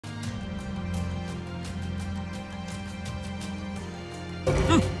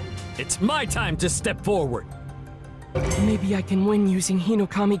It's my time to step forward. Maybe I can win using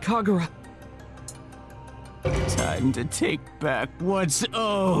Hinokami Kagura. Time to take back what's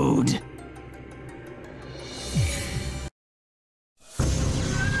owed.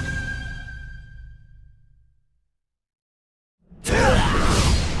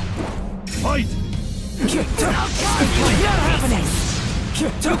 Fight! Not happening! You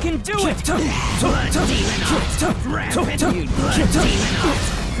can do it! Blood demon art! Rampant, you blood demon art!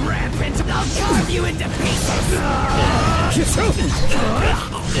 Rampant! I'll carve you into pieces!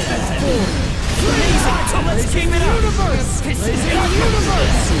 Let's keep it up! Universe!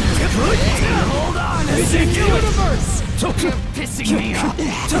 Hold on a second! Universe! You're pissing me off!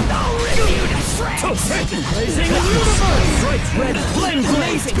 I'll rip you to shreds! Blazing universe! Right, red flame blade!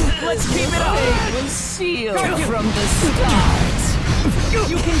 Amazing! Let's keep it up! It was sealed from the start!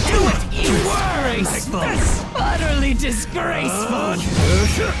 You can do it! You were utterly disgraceful!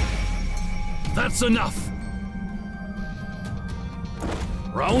 That's enough!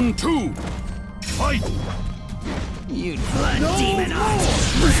 Round 2! Fight! You blood demon art!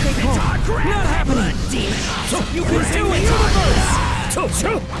 Not happening! Blood demon art! You can do it!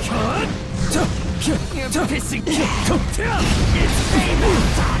 You're pissing me off! It's payback!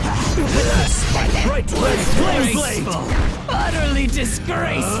 Right, red flame blade! Utterly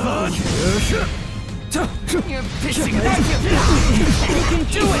disgraceful! You're pissing me off! You can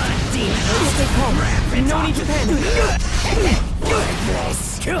do it! Stay calm. No need to panic.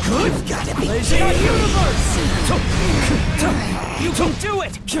 You've got to be Universe! You can do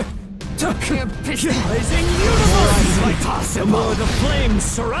it! You're pissing Blazing universe! Impossible! The flames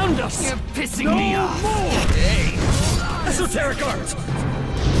surround us! You're pissing me off! Hey! Esoteric art!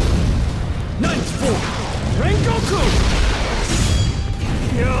 Ninth form! Rengoku!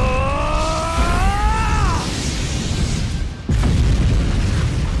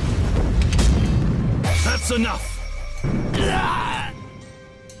 That's enough!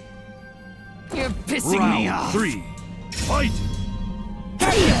 You're pissing me Round off! 3! Fight!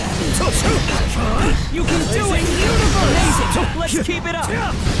 You can do it! Universe! Let's keep it up!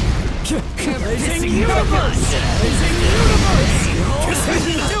 Blazing universe! Blazing universe! You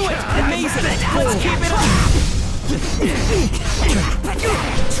can do it! Amazing! Let's keep it up!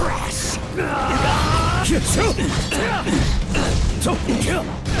 Trash!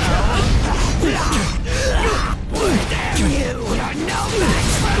 You're no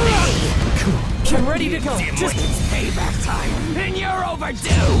match for me! I'm ready to go! Just payback time, and you're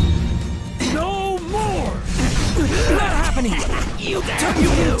overdue! No more! Not happening! You can do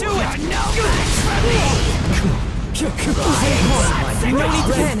it! You're no match for me! No need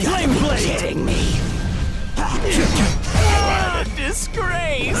to panic! Flame blade! Kidding me? What a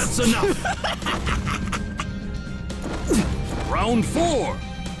disgrace! That's enough! Round 4!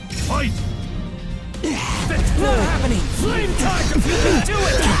 Fight! Not happening! Flame tiger! You can do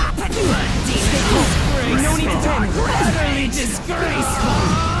it! No need to panic! Utterly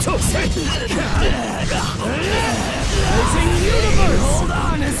disgraceful! Blazing universe! Hold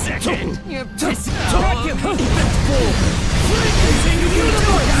on a second! You're pissing me Track him! Blazing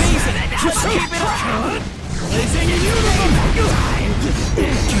universe! Amazing! Let's keep it up! Blazing universe!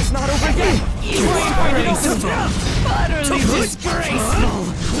 It's not over yet! Try and find it open! utterly disgraceful!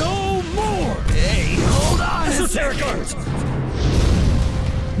 No more! Hey, hold on a Esoteric second! art!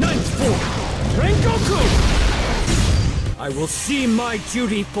 Ninth form! Rengoku! I will see my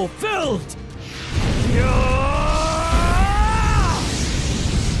duty fulfilled!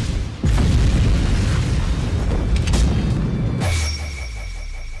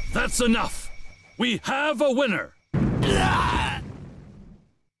 That's enough! We have a winner!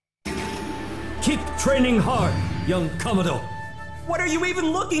 Keep training hard, young Commodore! What are you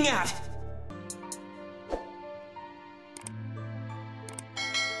even looking at?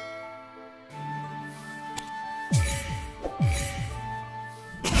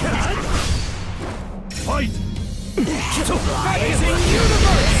 Fight! Blazing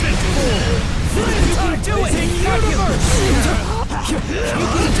universe! You can do it! Universe! You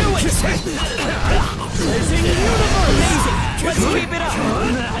can do it! Blazing universe! Amazing! Let's keep it up!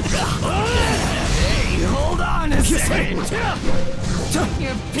 Hey, hold on a second!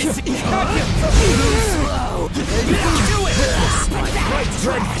 You're pissing me off! Slow! You can do it! Right,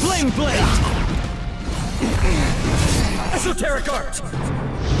 red flame blade! Esoteric art!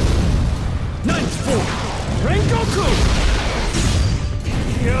 Ninth form! Rengoku!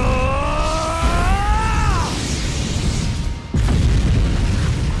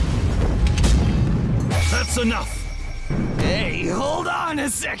 That's enough! Hey, hold on a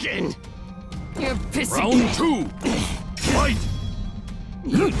second! You're pissing me Round 2! Fight!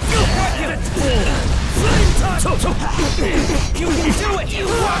 You get it! Flame touch! You can do it, you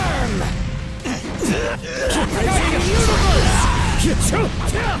worm! Universe!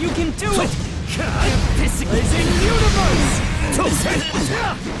 You can do it! Blazing universe!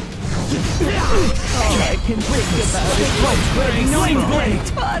 All I can think about is what's Flame blade!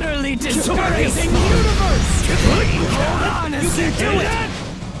 Utterly disgraceful! Universe! Hold on a second! You can do it!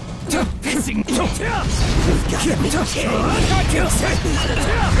 Pissing me! You can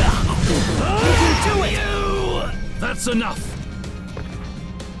do it! That's enough!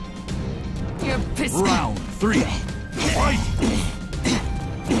 You're pissing. Round 3. Fight!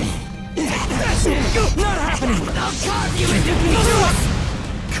 Not happening! I'll carve you into pieces!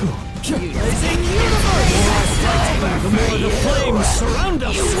 Blazing universe! The more the flames surround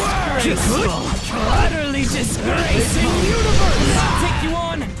us! You were! Utterly disgraceful! Universe! I'll take you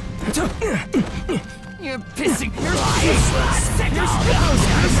on! You're pissing your life! You're supposed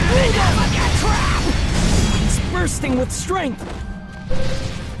to move over your crap! He's bursting with strength!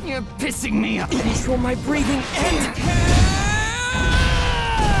 You're pissing me up! Control my breathing and...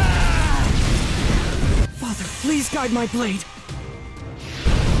 Father, please guide my blade!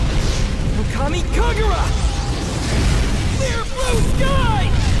 Hinokami Chronicles! Clear blue sky!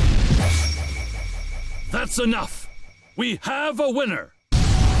 That's enough! We have a winner!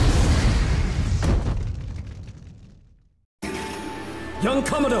 Young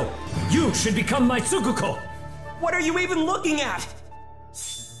Komodo, you should become my Tsukuko! What are you even looking at?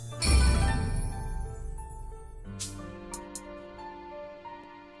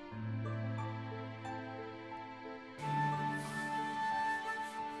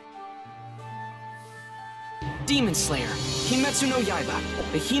 Demon Slayer, Kimetsu no Yaiba,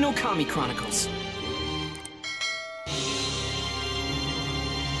 the Hinokami Chronicles.